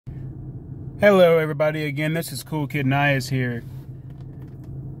Hello everybody, again this is Cool Kid Nias here.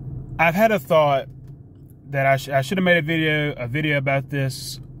 I've had a thought that I should have made a video about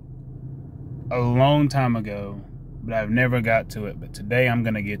this a long time ago, but I've never got to it. But today I'm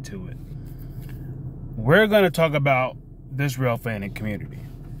gonna get to it. We're gonna talk about this Railfanning community.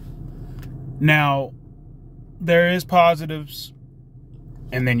 Now, there is positives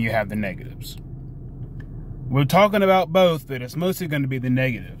and then you have the negatives. We're talking about both, but it's mostly going to be the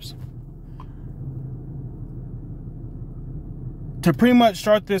negatives. To pretty much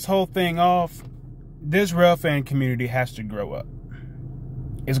start this whole thing off, this Railfanning community has to grow up.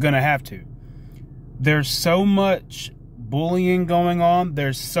 It's going to have to. There's so much bullying going on.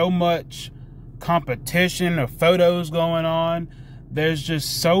 There's so much competition of photos going on. There's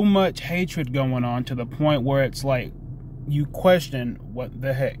just so much hatred going on to the point where it's like you question what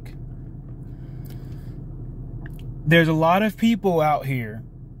the heck. There's a lot of people out here,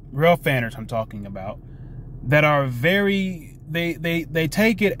 Railfanners I'm talking about, that are very they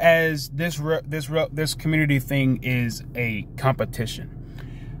take it as this community thing is a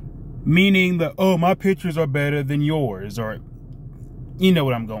competition, meaning that, oh, my pictures are better than yours, or you know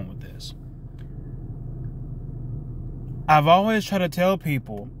what I'm going with this. I've always tried to tell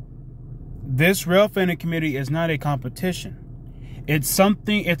people this Railfanning community is not a competition. It's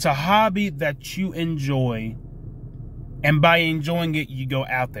a hobby that you enjoy, and by enjoying it, you go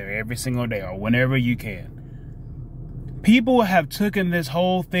out there every single day or whenever you can. People have taken this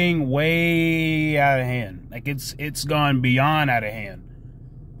whole thing way out of hand. Like it's gone beyond out of hand.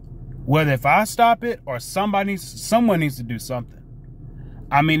 Whether if I stop it or someone needs to do something.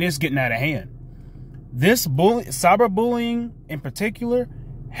 I mean, it's getting out of hand. This cyberbullying in particular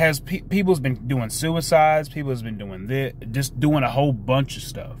has people's been doing suicides. People's been doing this, just doing a whole bunch of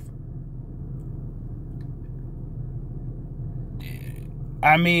stuff.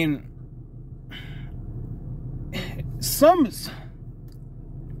 I mean, this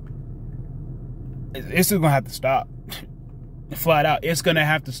is gonna have to stop. Flat out, it's gonna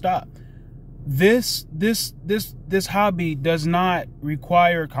have to stop. This hobby does not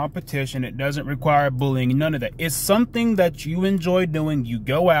require competition. It doesn't require bullying, none of that. It's something that you enjoy doing. You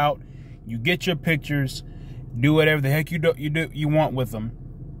go out, you get your pictures, do whatever the heck you want with them,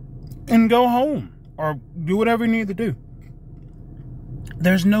 and go home or do whatever you need to do.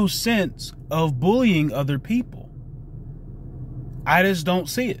 There's no sense of bullying other people. I just don't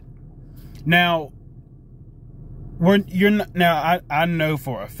see it. Now, I know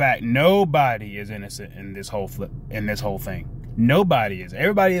for a fact nobody is innocent in this whole thing. Nobody is.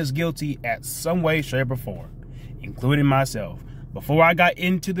 Everybody is guilty at some way, shape, or form, including myself. Before I got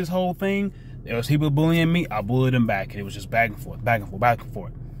into this whole thing, there was people bullying me. I bullied them back. It was just back and forth, back and forth, back and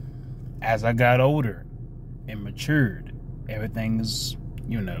forth. As I got older and matured, everything's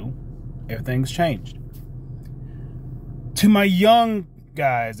changed. To my young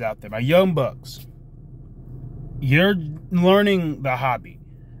guys out there, my young bucks, you're learning the hobby.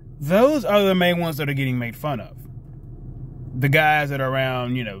 Those are the main ones that are getting made fun of. The guys that are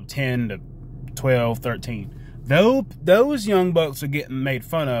around, 10 to 12, 13. Those young bucks are getting made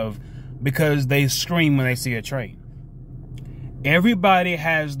fun of because they scream when they see a train. Everybody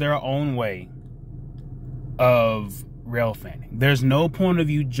has their own way of railfanning. There's no point of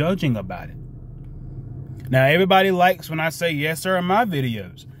you judging about it. Now, everybody likes when I say yes sir in my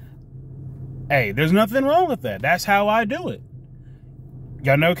videos. Hey, there's nothing wrong with that. That's how I do it.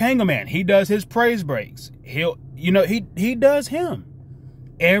 Y'all know Kango Man. He does his praise breaks. He does him.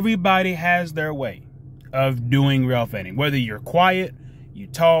 Everybody has their way of doing railfanning. Whether you're quiet, you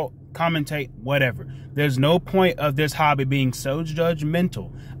talk, commentate, whatever. There's no point of this hobby being so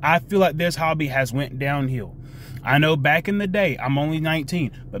judgmental. I feel like this hobby has went downhill. I know back in the day, I'm only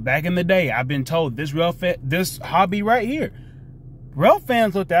 19, but back in the day, I've been told this hobby right here, rail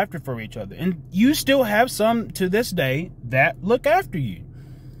fans looked after for each other. And you still have some to this day that look after you.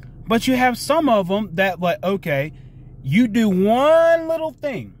 But you have some of them that, like, okay, you do one little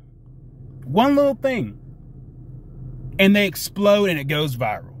thing, and they explode and it goes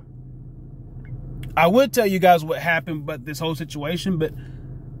viral. I would tell you guys what happened, but this whole situation, but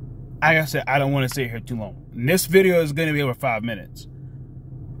like I said, I don't want to sit here too long. And this video is going to be over 5 minutes.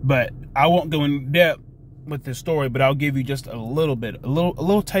 But I won't go in depth with this story, but I'll give you just a little bit, a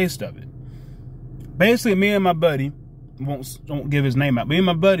little taste of it. Basically, me and my buddy, won't give his name out, me and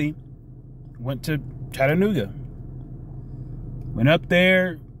my buddy went to Chattanooga. Went up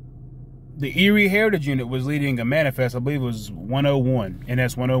there. The Erie Heritage Unit was leading a manifest. I believe it was 101,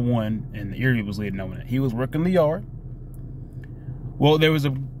 NS 101, and the Erie was leading on it. He was working the yard. Well, there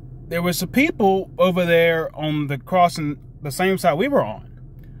was some people over there on the crossing the same side we were on.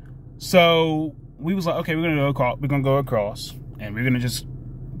 So we was like, okay, we're gonna go across, and we're gonna just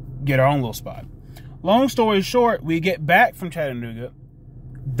get our own little spot. Long story short, we get back from Chattanooga.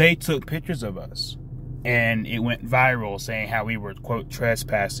 They took pictures of us, and it went viral, saying how we were, quote,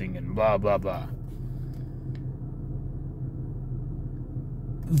 trespassing and blah blah blah.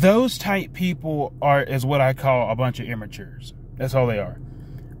 Those type people is what I call a bunch of immatures. That's all they are.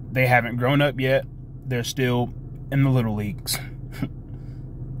 They haven't grown up yet. They're still in the little leagues.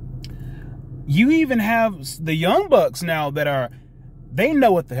 You even have the young bucks now they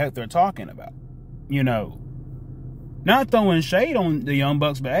know what the heck they're talking about. You know, not throwing shade on the young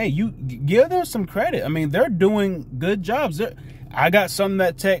bucks, but hey, you give them some credit. I mean, they're doing good jobs. I got some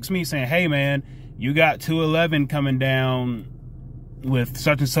that text me saying, hey man, you got 211 coming down with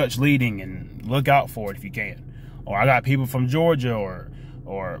such and such leading, and look out for it if you can. Or I got people from Georgia or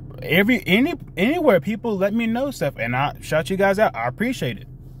anywhere people let me know stuff, and I shout you guys out. I appreciate it.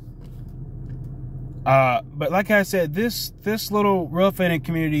 But like I said, this little Railfanning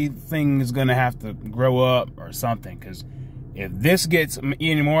community thing is gonna have to grow up or something, because if this gets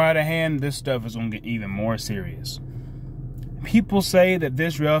any more out of hand, this stuff is gonna get even more serious. People say that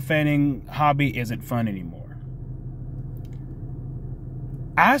this Railfanning hobby isn't fun anymore.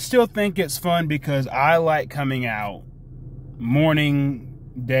 I still think it's fun because I like coming out morning,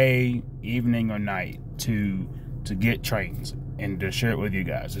 day, evening, or night to get trains and to share it with you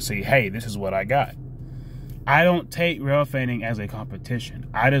guys, to see, hey, this is what I got. I don't take Railfanning as a competition.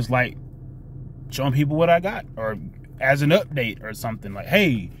 I just like showing people what I got, or as an update or something, like,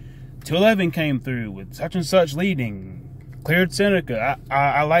 hey, 211 came through with such and such leading, cleared Seneca.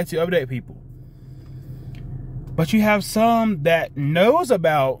 I like to update people. But you have some that knows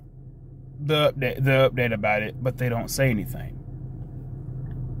about the update about it, but they don't say anything.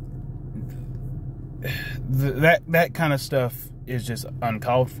 That kind of stuff is just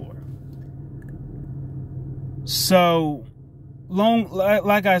uncalled for. So,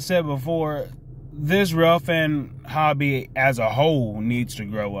 like I said before, this Railfan hobby as a whole needs to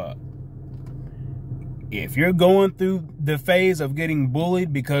grow up. If you're going through the phase of getting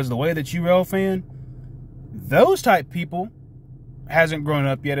bullied because of the way that you Railfan, those type people hasn't grown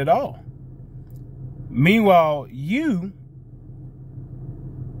up yet at all. Meanwhile,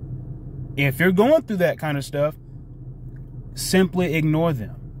 if you're going through that kind of stuff, simply ignore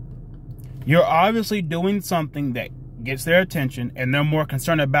them. You're obviously doing something that gets their attention, and they're more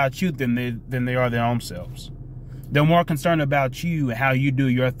concerned about you than they are their own selves. They're more concerned about you and how you do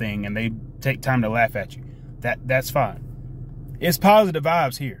your thing, and they take time to laugh at you. That's fine. It's positive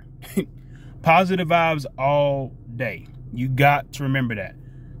vibes here. Positive vibes all day. You got to remember that.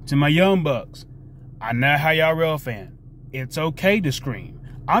 To my young bucks, I know how y'all Railfan. It's okay to scream.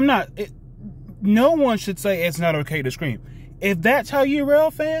 No one should say it's not okay to scream. If that's how you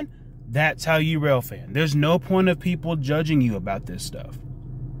Railfan, that's how you Railfan. There's no point of people judging you about this stuff.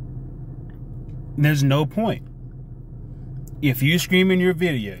 There's no point. If you scream in your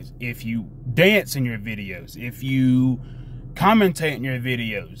videos, if you dance in your videos, if you commentate in your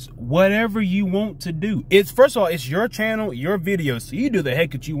videos, whatever you want to do. First of all, it's your channel, your videos, so you do the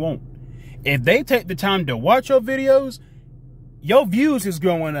heck that you want. If they take the time to watch your videos, your views is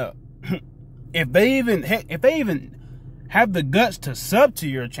growing up. If they even have the guts to sub to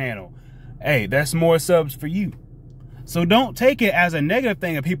your channel, hey, that's more subs for you. So don't take it as a negative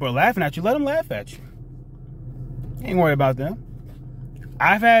thing if people are laughing at you. Let them laugh at you. Ain't worry about them.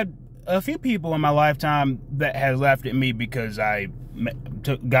 I've had a few people in my lifetime that has laughed at me because I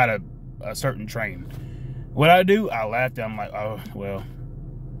got a certain train. What I do, I laughed at them like, oh, well,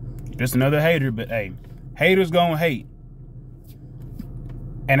 just another hater. But hey, haters gonna hate.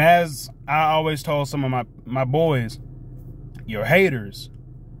 And as I always told some of my boys, your haters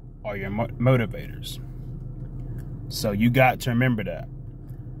are your motivators. So you got to remember that.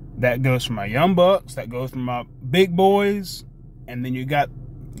 That goes for my young bucks, that goes for my big boys, and then you got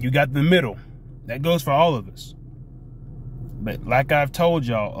the middle. That goes for all of us. But like I've told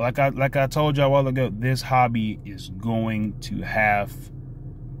y'all, like I told y'all a while ago, this hobby is going to have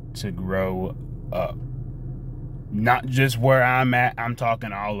to grow up. Not just where I'm at, I'm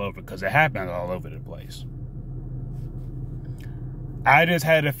talking all over, because it happens all over the place. I just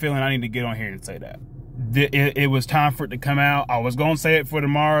had a feeling I need to get on here and say that. It was time for it to come out. I was going to say it for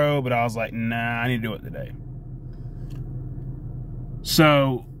tomorrow, but I was like, nah, I need to do it today.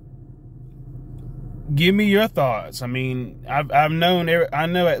 So, give me your thoughts. I mean, I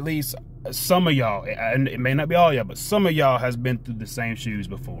know at least some of y'all, and it may not be all y'all, but some of y'all has been through the same shoes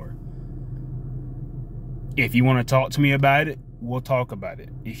before. If you want to talk to me about it, we'll talk about it.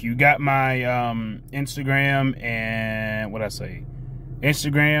 If you got my Instagram and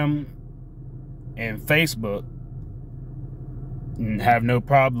Instagram and Facebook, and have no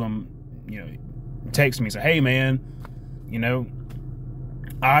problem, text me, say, hey man,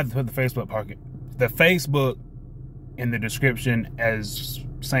 I have to put the Facebook in the description as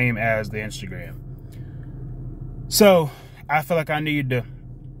same as the Instagram. So I feel like I need to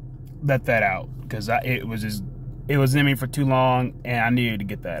let that out, because it was in me for too long, and I needed to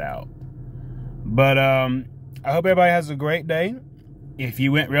get that out. But I hope everybody has a great day. If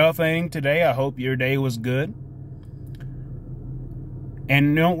you went railfanning today, I hope your day was good.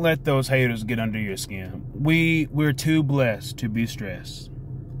 And don't let those haters get under your skin. We're too blessed to be stressed.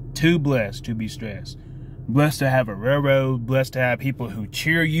 Too blessed to be stressed. Blessed to have a railroad. Blessed to have people who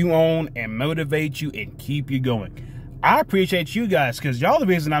cheer you on and motivate you and keep you going. I appreciate you guys, because y'all the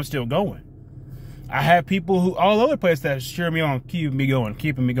reason I'm still going. I have people who all over the place that cheer me on, keeping me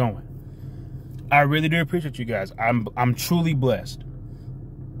going. I really do appreciate you guys. I'm truly blessed.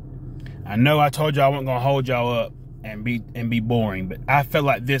 I know I told y'all I wasn't gonna hold y'all up and be boring, but I felt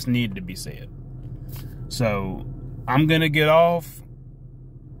like this needed to be said. So I'm gonna get off.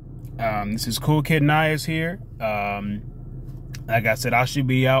 This is Cool Kid Nias here. Like I said, I should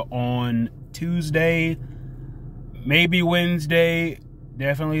be out on Tuesday, maybe Wednesday,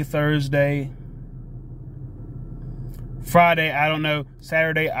 definitely Thursday, Friday, I don't know.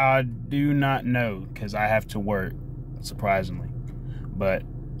 Saturday, I do not know, because I have to work, surprisingly. But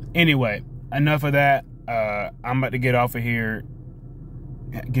anyway, enough of that. I'm about to get off of here,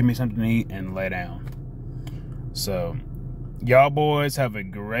 give me something to eat, and lay down. So, y'all boys have a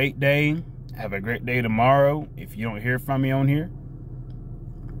great day. Have a great day tomorrow if you don't hear from me on here.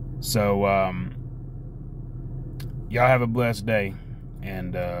 So, y'all have a blessed day.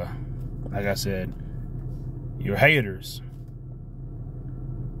 And, like I said, your haters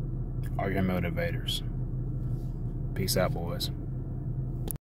are your motivators. Peace out, boys.